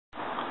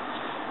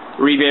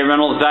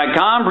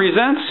RebateRentals.com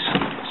presents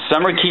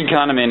Summer Key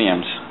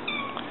Condominiums.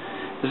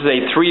 This is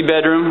a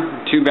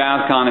 3-bedroom,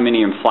 2-bath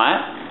condominium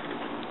flat.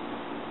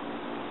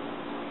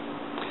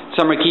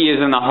 Summer Key is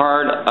in the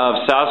heart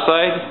of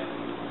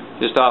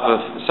Southside, just off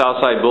of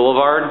Southside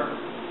Boulevard,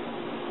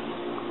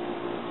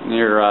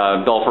 near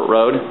Belfort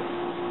Road.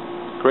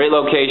 Great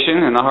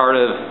location in the heart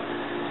of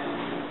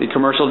the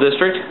commercial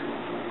district.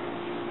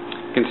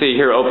 You can see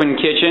here open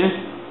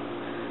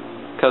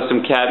kitchen,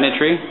 custom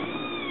cabinetry,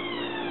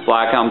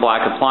 black on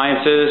black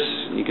appliances.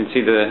 You can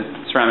see the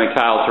ceramic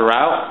tile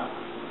throughout.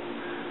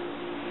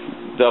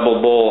 Double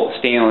bowl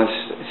stainless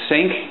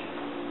sink.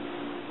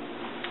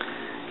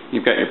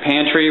 You've got your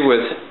pantry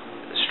with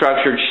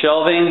structured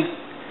shelving,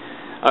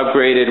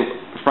 upgraded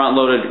front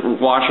loaded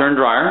washer and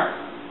dryer.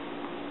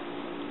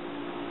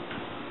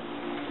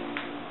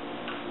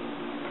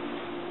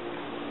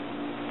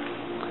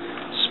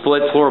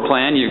 Split floor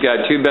plan. You've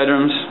got 2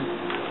 bedrooms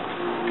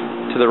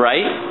to the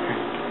right.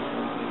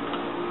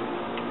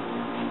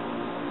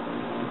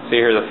 See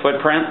here the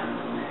footprint.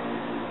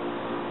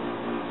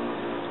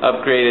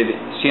 Upgraded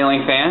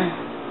ceiling fan.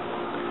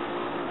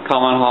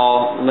 Common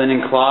hall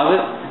linen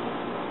closet.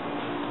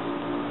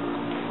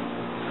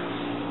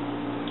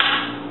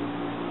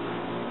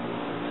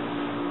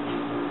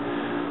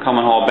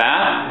 Common hall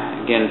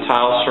bath. Again,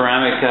 tile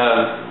ceramic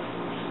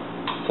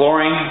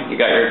flooring. You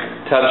got your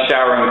tub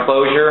shower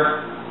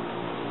enclosure.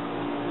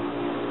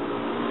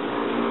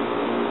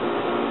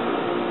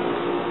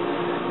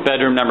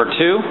 Bedroom number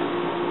 2.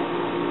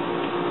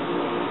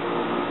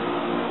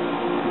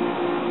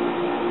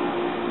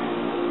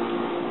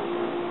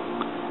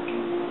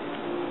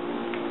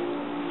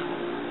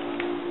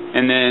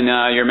 And then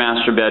your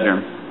master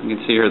bedroom. You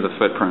can see here the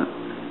footprint.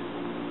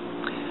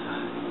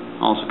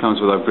 Also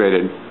comes with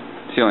upgraded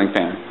ceiling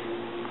fan.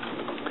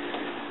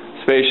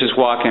 Spacious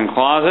walk-in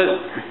closet.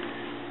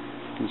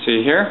 You can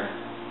see here.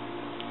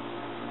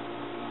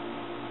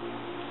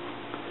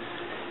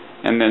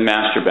 And then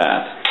master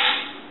bath.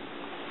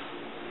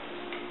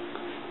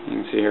 You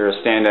can see here a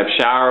stand-up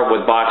shower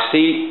with box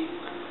seat.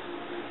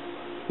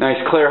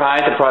 Nice clear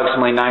height,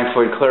 approximately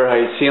 9-foot clear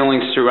height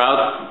ceilings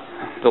throughout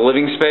the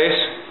living space.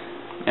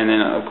 And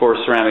then, of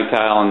course, ceramic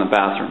tile in the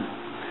bathroom.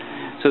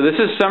 So this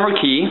is Summer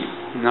Key,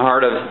 in the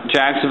heart of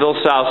Jacksonville,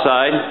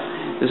 Southside.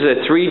 This is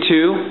a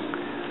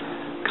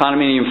 3-2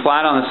 condominium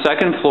flat on the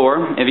 2nd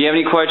floor. If you have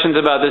any questions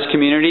about this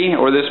community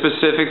or this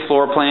specific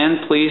floor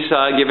plan, please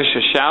give us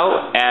a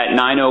shout at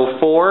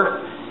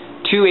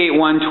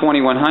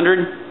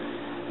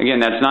 904-281-2100.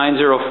 Again, that's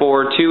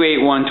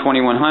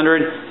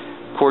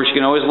 904-281-2100. Of course, you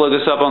can always look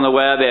us up on the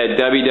web at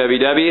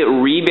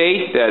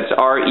www.rebate, that's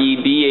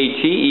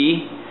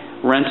R-E-B-A-T-E,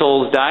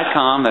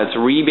 rentals.com. That's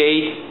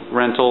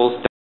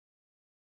RebateRentals.com.